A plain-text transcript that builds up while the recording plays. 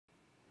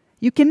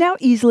You can now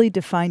easily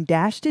define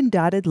dashed and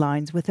dotted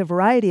lines with a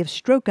variety of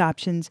stroke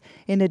options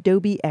in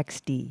Adobe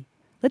XD.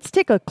 Let's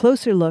take a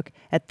closer look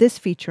at this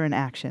feature in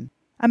action.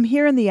 I'm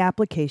here in the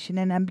application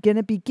and I'm going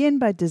to begin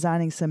by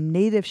designing some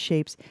native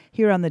shapes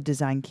here on the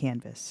design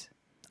canvas.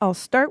 I'll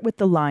start with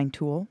the line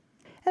tool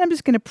and I'm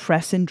just going to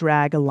press and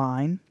drag a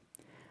line.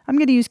 I'm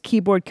going to use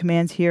keyboard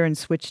commands here and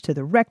switch to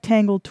the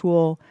rectangle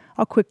tool.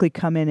 I'll quickly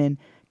come in and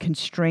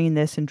constrain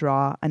this and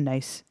draw a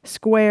nice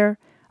square.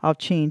 I'll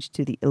change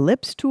to the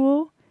ellipse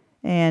tool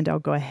and I'll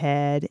go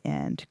ahead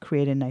and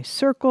create a nice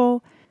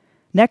circle.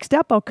 Next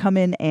up, I'll come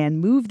in and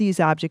move these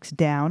objects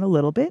down a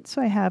little bit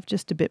so I have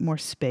just a bit more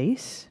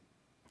space.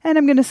 And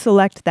I'm going to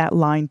select that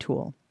line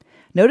tool.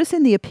 Notice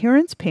in the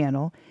Appearance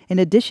panel, in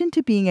addition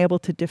to being able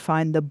to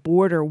define the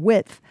border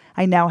width,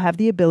 I now have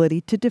the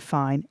ability to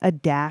define a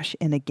dash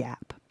and a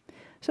gap.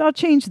 So I'll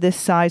change this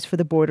size for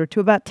the border to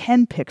about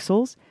 10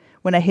 pixels.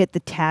 When I hit the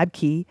Tab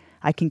key,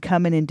 I can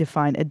come in and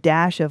define a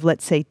dash of,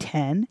 let's say,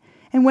 10.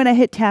 And when I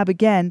hit Tab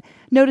again,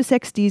 notice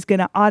XD is going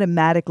to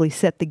automatically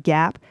set the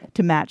gap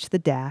to match the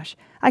dash.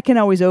 I can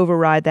always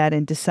override that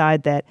and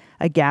decide that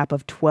a gap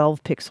of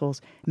 12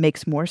 pixels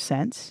makes more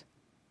sense.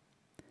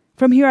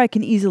 From here, I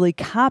can easily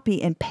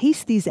copy and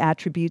paste these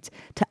attributes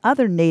to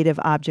other native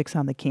objects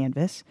on the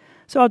canvas.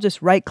 So I'll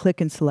just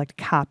right-click and select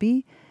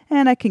Copy,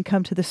 and I can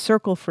come to the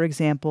circle, for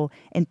example,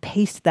 and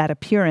paste that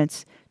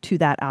appearance to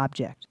that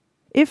object.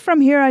 If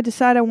from here I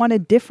decide I want a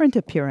different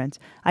appearance,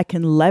 I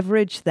can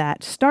leverage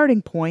that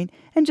starting point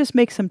and just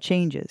make some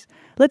changes.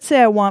 Let's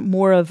say I want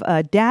more of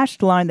a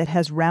dashed line that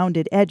has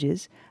rounded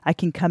edges. I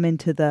can come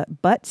into the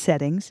Butt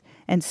settings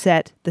and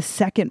set the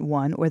second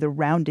one, or the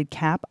rounded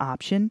cap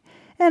option.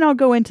 And I'll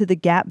go into the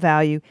gap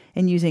value,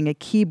 and using a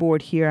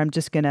keyboard here, I'm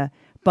just going to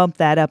bump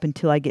that up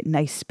until I get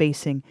nice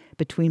spacing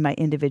between my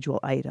individual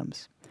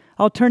items.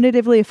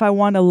 Alternatively, if I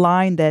want a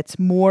line that's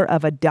more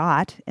of a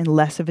dot and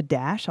less of a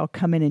dash, I'll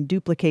come in and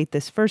duplicate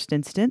this first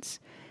instance.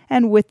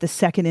 And with the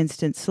second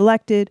instance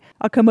selected,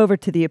 I'll come over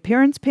to the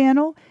Appearance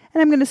panel,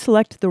 and I'm going to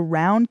select the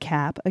round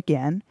cap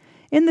again.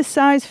 In the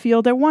size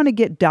field, I want to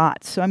get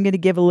dots, so I'm going to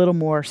give a little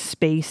more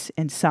space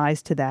and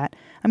size to that.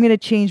 I'm going to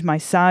change my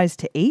size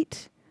to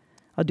 8.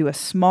 I'll do a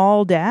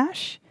small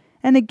dash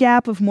and a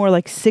gap of more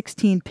like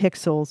 16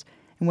 pixels.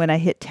 And when I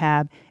hit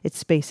Tab, it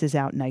spaces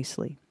out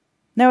nicely.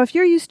 Now, if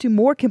you're used to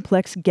more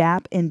complex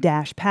gap and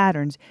dash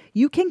patterns,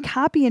 you can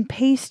copy and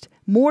paste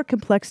more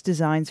complex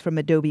designs from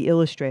Adobe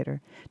Illustrator.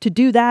 To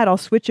do that, I'll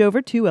switch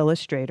over to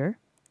Illustrator,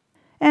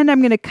 and I'm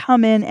going to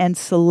come in and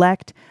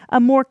select a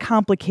more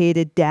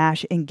complicated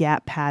dash and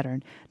gap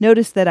pattern.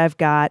 Notice that I've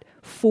got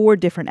 4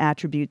 different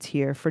attributes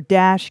here for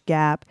dash,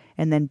 gap,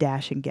 and then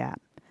dash and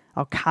gap.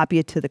 I'll copy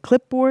it to the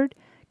clipboard,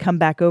 come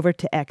back over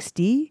to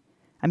XD.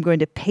 I'm going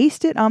to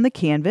paste it on the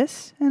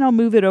canvas, and I'll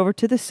move it over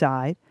to the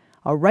side.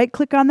 I'll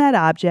right-click on that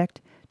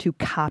object to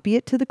copy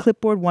it to the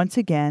clipboard once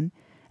again,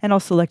 and I'll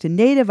select a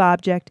native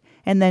object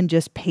and then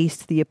just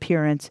paste the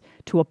appearance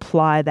to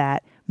apply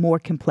that more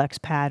complex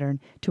pattern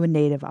to a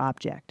native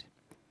object.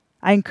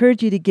 I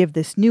encourage you to give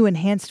this new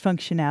enhanced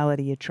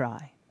functionality a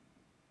try.